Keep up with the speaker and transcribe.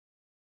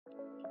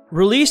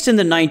Released in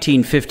the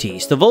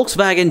 1950s, the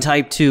Volkswagen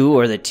Type 2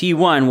 or the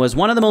T1 was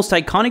one of the most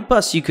iconic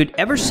buses you could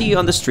ever see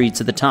on the streets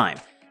at the time.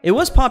 It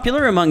was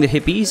popular among the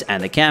hippies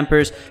and the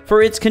campers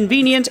for its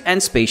convenient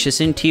and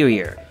spacious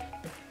interior.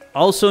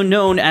 Also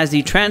known as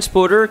the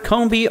Transporter,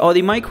 Combi, or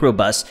the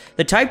Microbus,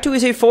 the Type 2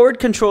 is a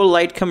forward-control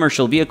light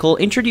commercial vehicle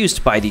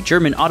introduced by the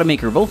German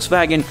automaker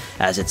Volkswagen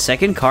as its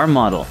second car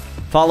model.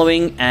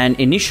 Following and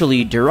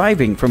initially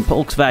deriving from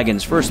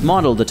Volkswagen's first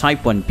model, the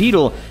Type 1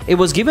 Beetle, it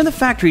was given the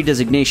factory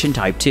designation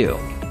Type 2.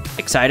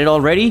 Excited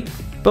already?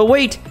 But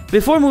wait,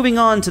 before moving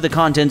on to the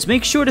contents,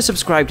 make sure to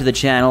subscribe to the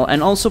channel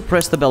and also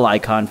press the bell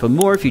icon for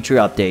more future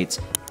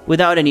updates.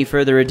 Without any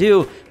further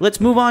ado, let's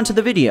move on to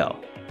the video.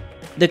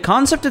 The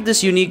concept of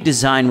this unique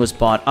design was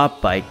brought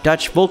up by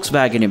Dutch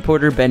Volkswagen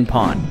importer Ben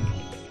Pon.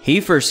 He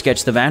first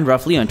sketched the van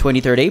roughly on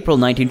 23 April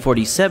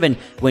 1947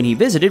 when he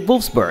visited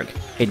Wolfsburg,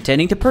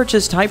 intending to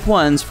purchase Type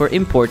 1s for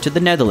import to the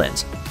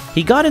Netherlands.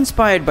 He got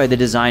inspired by the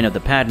design of the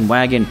padden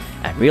wagon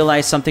and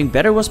realized something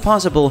better was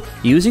possible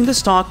using the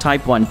stock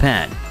Type 1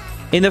 pan.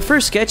 In the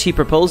first sketch, he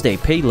proposed a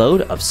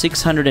payload of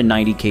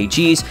 690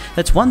 kgs,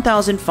 that's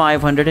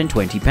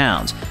 1,520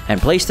 pounds,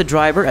 and placed the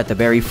driver at the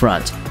very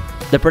front.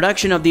 The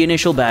production of the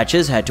initial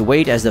batches had to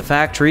wait as the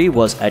factory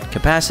was at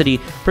capacity,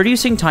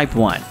 producing Type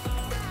 1.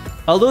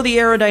 Although the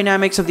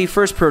aerodynamics of the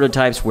first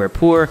prototypes were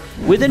poor,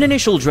 with an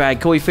initial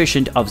drag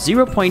coefficient of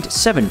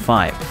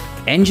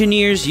 0.75,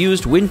 engineers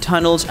used wind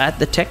tunnels at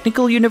the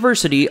Technical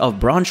University of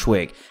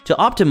Braunschweig to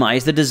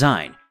optimize the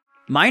design.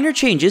 Minor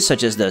changes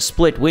such as the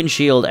split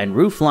windshield and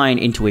roofline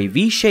into a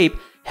V shape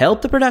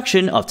helped the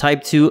production of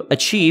Type 2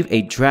 achieve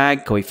a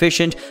drag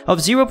coefficient of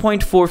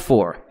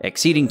 0.44,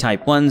 exceeding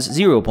Type 1's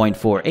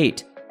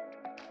 0.48.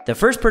 The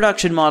first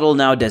production model,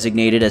 now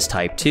designated as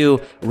Type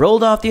 2,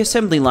 rolled off the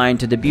assembly line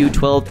to debut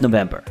 12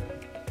 November.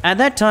 At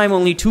that time,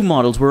 only two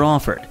models were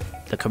offered,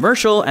 the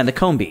Commercial and the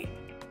Combi.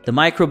 The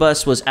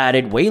Microbus was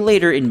added way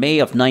later in May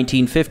of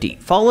 1950,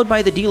 followed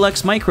by the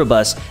Deluxe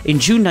Microbus in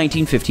June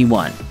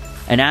 1951.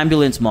 An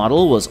ambulance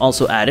model was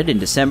also added in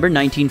December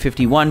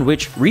 1951,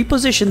 which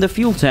repositioned the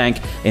fuel tank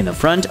in the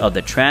front of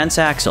the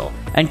transaxle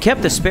and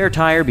kept the spare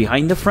tire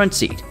behind the front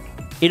seat.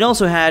 It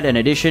also had an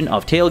addition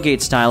of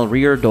tailgate-style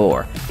rear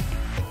door.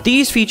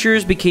 These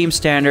features became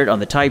standard on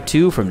the Type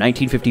 2 from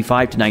 1955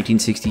 to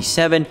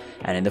 1967,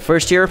 and in the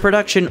first year of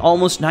production,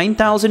 almost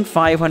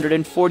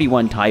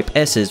 9,541 Type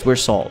S's were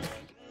sold.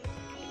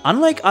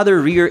 Unlike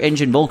other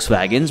rear-engine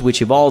Volkswagens,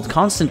 which evolved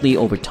constantly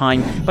over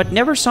time but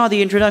never saw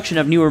the introduction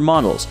of newer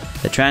models,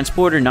 the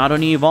Transporter not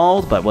only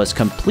evolved but was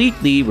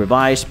completely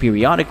revised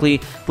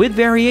periodically with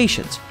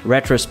variations,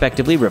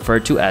 retrospectively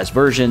referred to as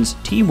versions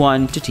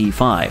T1 to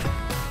T5.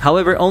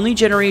 However, only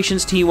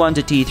generations T1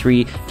 to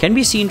T3 can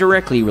be seen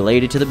directly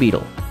related to the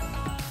Beetle.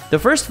 The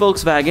first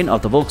Volkswagen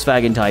of the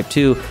Volkswagen Type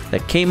 2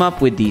 that came up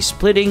with the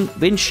splitting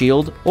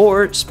windshield,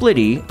 or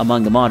splitty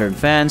among the modern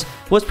fans,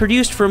 was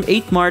produced from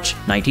 8 March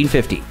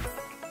 1950.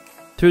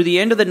 Through the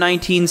end of the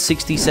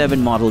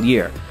 1967 model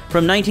year,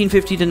 from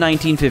 1950 to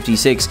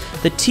 1956,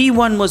 the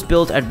T1 was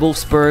built at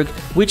Wolfsburg,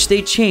 which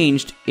they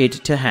changed it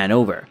to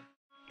Hanover.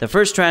 The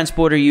first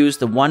Transporter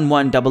used the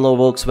 1100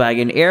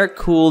 Volkswagen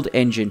air-cooled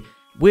engine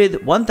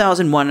with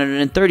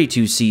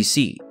 1,132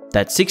 cc,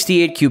 that's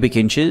 68 cubic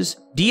inches,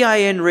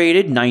 DIN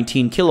rated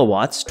 19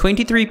 kilowatts,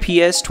 23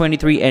 PS,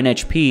 23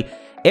 NHP,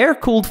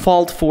 air-cooled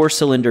fault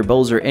 4-cylinder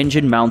Bowser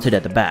engine mounted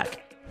at the back.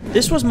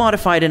 This was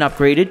modified and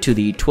upgraded to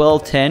the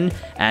 1210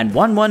 and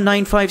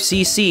 1195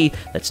 cc,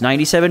 that's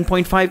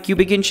 97.5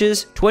 cubic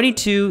inches,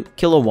 22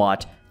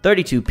 kilowatt,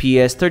 32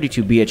 PS,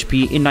 32 bhp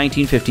in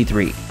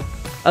 1953.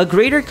 A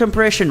greater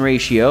compression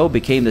ratio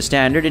became the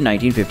standard in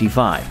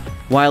 1955.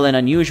 While an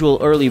unusual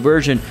early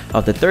version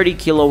of the 30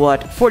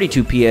 kilowatt,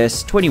 42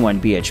 PS,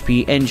 21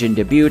 bhp engine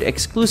debuted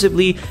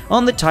exclusively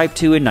on the Type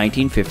 2 in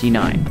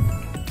 1959.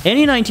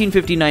 Any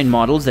 1959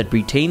 models that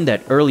retain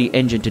that early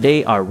engine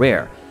today are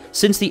rare,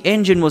 since the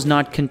engine was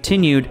not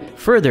continued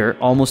further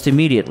almost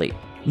immediately.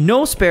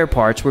 No spare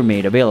parts were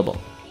made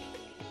available.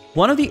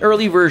 One of the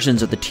early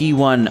versions of the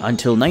T1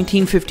 until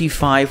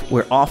 1955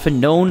 were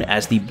often known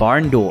as the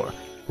barn door,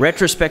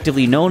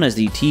 retrospectively known as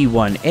the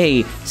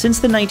T1A since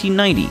the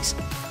 1990s.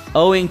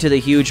 Owing to the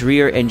huge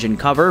rear engine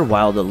cover,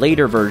 while the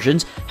later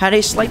versions had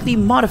a slightly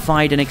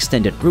modified and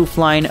extended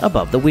roofline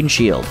above the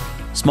windshield,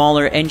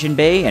 smaller engine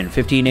bay and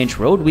 15-inch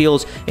road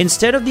wheels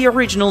instead of the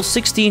original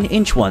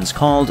 16-inch ones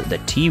called the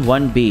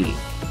T1B.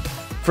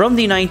 From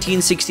the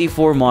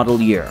 1964 model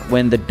year,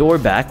 when the door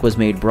back was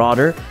made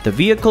broader, the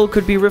vehicle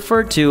could be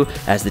referred to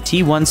as the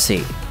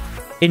T1C.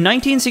 In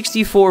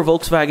 1964,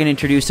 Volkswagen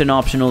introduced an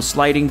optional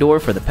sliding door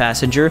for the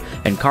passenger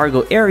and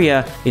cargo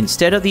area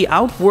instead of the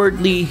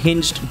outwardly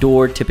hinged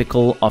door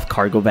typical of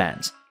cargo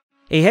vans.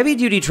 A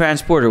heavy-duty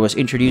Transporter was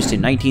introduced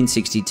in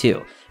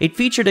 1962. It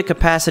featured a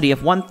capacity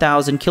of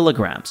 1,000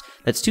 kilograms,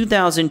 that's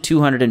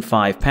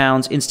 2,205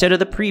 pounds, instead of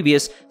the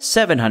previous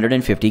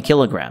 750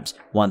 kilograms,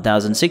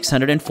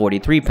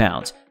 1,643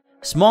 pounds.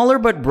 Smaller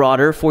but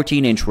broader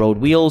 14-inch road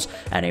wheels,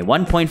 and a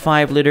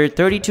 1.5-liter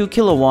 32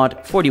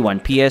 kilowatt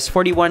 41 PS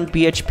 41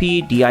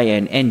 bhp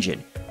DIN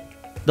engine.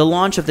 The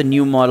launch of the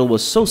new model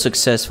was so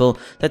successful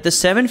that the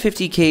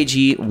 750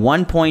 kg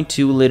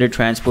 1.2-liter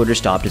transporter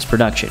stopped its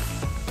production.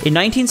 In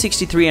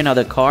 1963,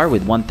 another car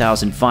with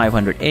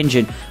 1,500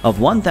 engine of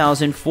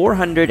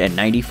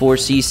 1,494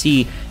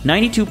 cc,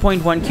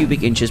 92.1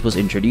 cubic inches was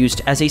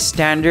introduced as a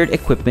standard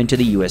equipment to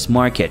the US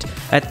market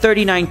at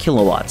 39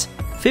 kilowatts,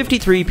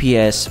 53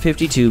 PS,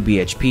 52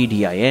 bhp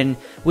DIN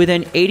with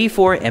an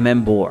 84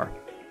 mm bore,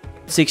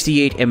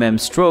 68 mm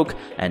stroke,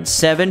 and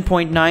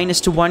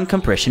 7.9:1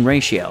 compression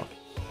ratio.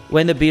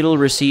 When the Beetle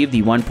received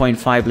the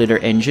 1.5-liter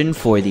engine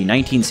for the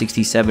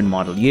 1967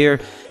 model year,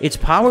 its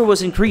power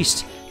was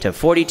increased to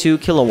 42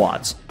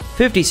 kilowatts,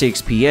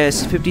 56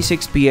 PS,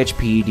 56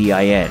 bhp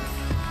DIN.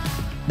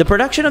 The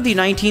production of the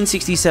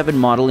 1967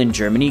 model in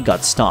Germany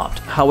got stopped.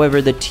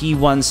 However, the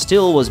T1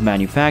 still was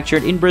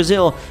manufactured in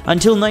Brazil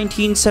until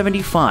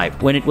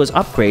 1975, when it was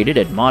upgraded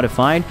and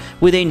modified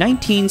with a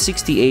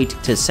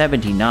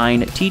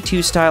 1968-79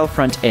 T2 style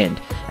front end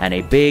and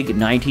a big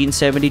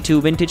 1972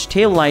 vintage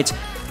taillights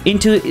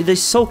into the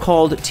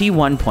so-called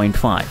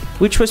T1.5,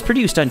 which was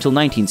produced until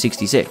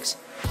 1966.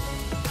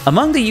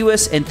 Among the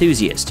US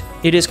enthusiasts,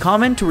 it is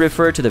common to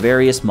refer to the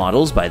various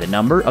models by the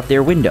number of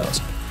their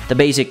windows. The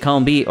basic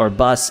Combi or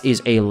bus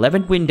is a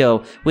 11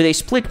 window with a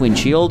split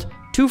windshield,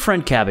 2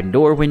 front cabin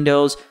door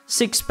windows,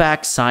 6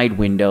 back side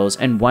windows,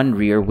 and 1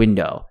 rear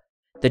window.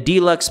 The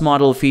deluxe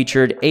model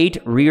featured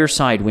 8 rear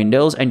side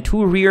windows and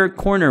 2 rear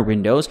corner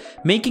windows,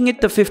 making it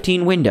the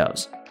 15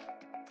 windows.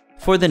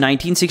 For the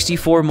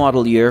 1964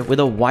 model year, with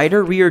a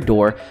wider rear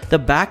door, the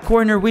back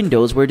corner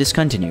windows were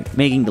discontinued,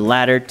 making the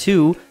latter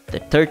 2 the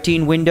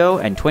 13 window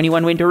and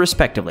 21 window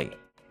respectively,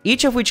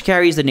 each of which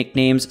carries the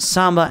nicknames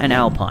Samba and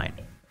Alpine.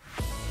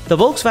 The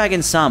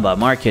Volkswagen Samba,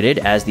 marketed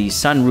as the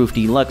Sunroof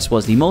Deluxe,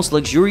 was the most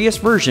luxurious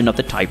version of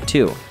the Type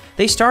 2.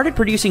 They started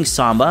producing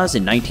Sambas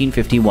in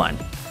 1951.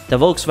 The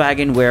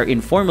Volkswagen were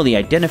informally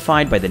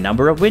identified by the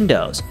number of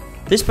windows.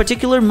 This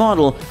particular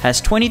model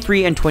has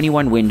 23 and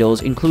 21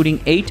 windows,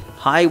 including 8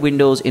 high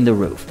windows in the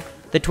roof.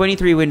 The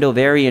 23-window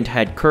variant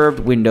had curved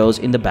windows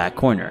in the back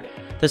corner.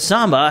 The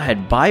Samba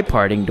had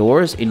biparting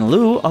doors in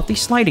lieu of the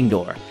sliding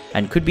door,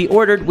 and could be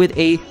ordered with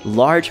a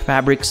large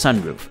fabric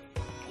sunroof.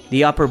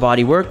 The upper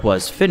bodywork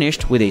was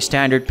finished with a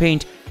standard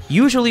paint,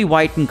 usually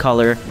white in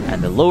color,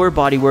 and the lower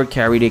bodywork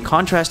carried a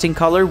contrasting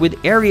color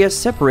with areas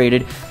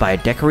separated by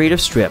a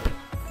decorative strip.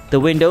 The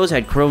windows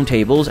had chrome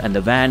tables, and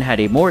the van had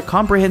a more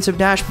comprehensive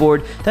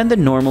dashboard than the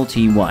normal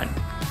T1.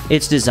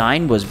 Its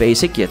design was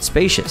basic yet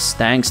spacious,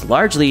 thanks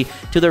largely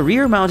to the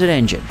rear-mounted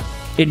engine.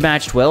 It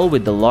matched well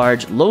with the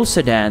large, low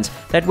sedans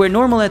that were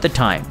normal at the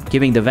time,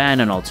 giving the van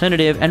an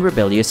alternative and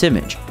rebellious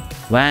image.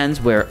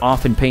 Vans were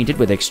often painted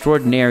with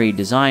extraordinary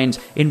designs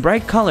in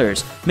bright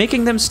colors,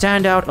 making them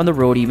stand out on the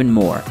road even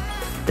more.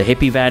 The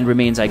hippie van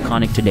remains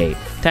iconic today,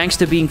 thanks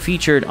to being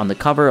featured on the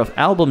cover of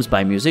albums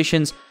by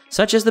musicians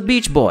such as the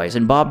Beach Boys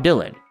and Bob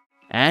Dylan,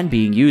 and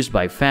being used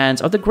by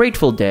fans of the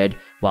Grateful Dead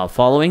while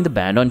following the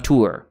band on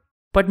tour.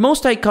 But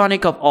most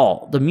iconic of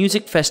all, the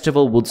music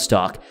festival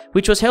Woodstock,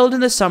 which was held in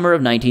the summer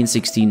of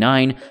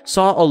 1969,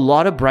 saw a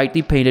lot of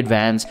brightly painted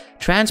vans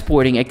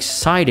transporting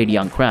excited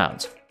young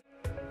crowds.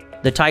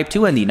 The Type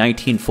 2 and the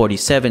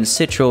 1947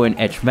 Citroën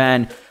H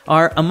van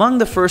are among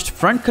the first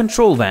front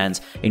control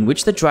vans in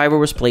which the driver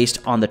was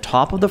placed on the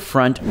top of the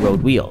front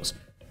road wheels.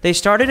 They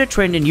started a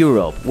trend in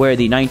Europe, where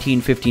the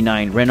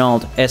 1959 Renault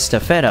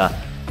Estafetta,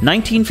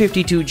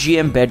 1952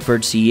 GM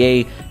Bedford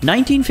CA,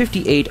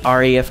 1958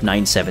 RAF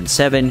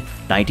 977,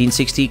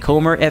 1960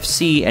 Comer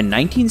FC, and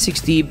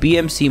 1960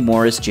 BMC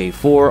Morris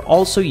J4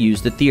 also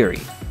used the theory.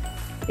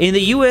 In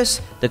the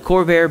US, the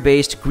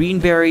Corvair-based Green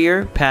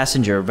Barrier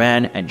passenger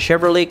van and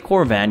Chevrolet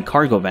Corvan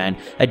cargo van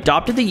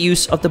adopted the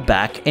use of the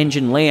back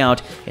engine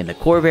layout in the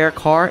Corvair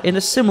car in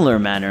a similar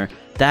manner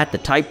that the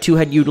Type 2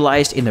 had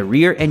utilized in the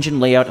rear engine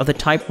layout of the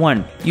Type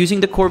 1, using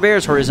the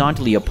Corvair's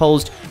horizontally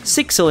opposed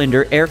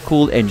 6-cylinder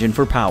air-cooled engine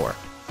for power.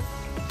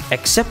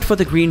 Except for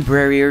the Green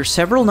Barrier,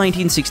 several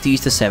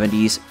 1960s to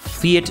 70s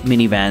Fiat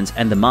minivans,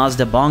 and the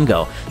Mazda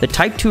Bongo, the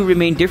Type 2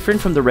 remained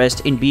different from the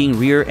rest in being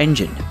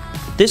rear-engined.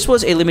 This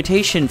was a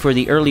limitation for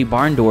the early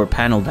barn door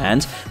panel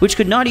vans, which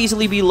could not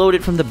easily be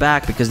loaded from the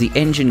back because the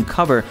engine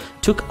cover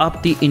took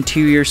up the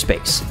interior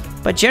space.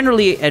 But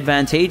generally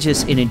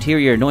advantageous in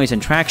interior noise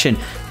and traction,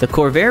 the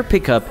Corvair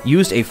pickup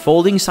used a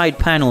folding side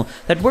panel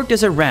that worked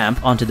as a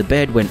ramp onto the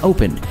bed when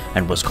opened,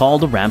 and was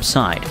called the ramp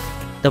side.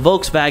 The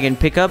Volkswagen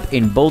pickup,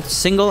 in both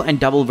single and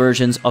double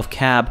versions of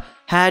cab,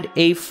 had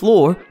a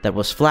floor that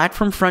was flat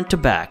from front to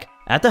back,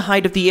 at the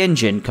height of the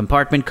engine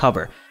compartment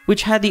cover,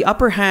 which had the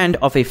upper hand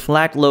of a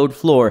flat load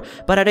floor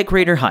but at a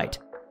greater height,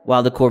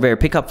 while the Corvair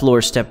pickup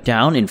floor stepped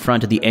down in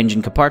front of the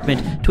engine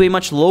compartment to a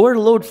much lower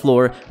load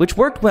floor, which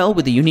worked well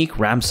with the unique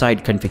ramp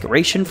side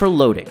configuration for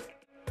loading.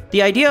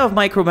 The idea of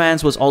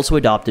microvans was also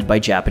adopted by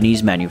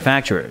Japanese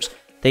manufacturers.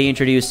 They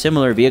introduced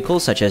similar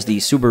vehicles such as the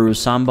Subaru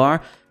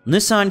Sambar,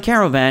 Nissan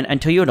Caravan, and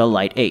Toyota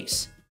Light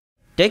Ace.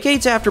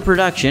 Decades after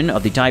production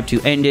of the Type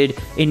 2 ended,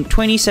 in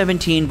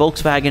 2017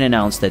 Volkswagen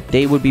announced that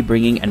they would be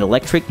bringing an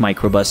electric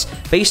microbus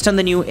based on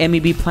the new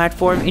MEB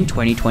platform in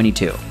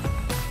 2022.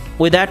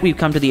 with that, we've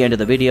come to the end of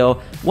the video.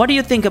 What do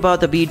you think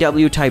about the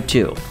VW Type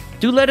 2?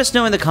 Do let us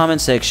know in the comment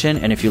section,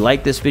 and if you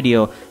like this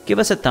video, give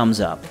us a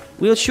thumbs up.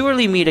 We'll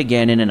surely meet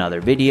again in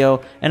another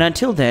video, and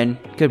until then,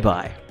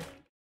 goodbye.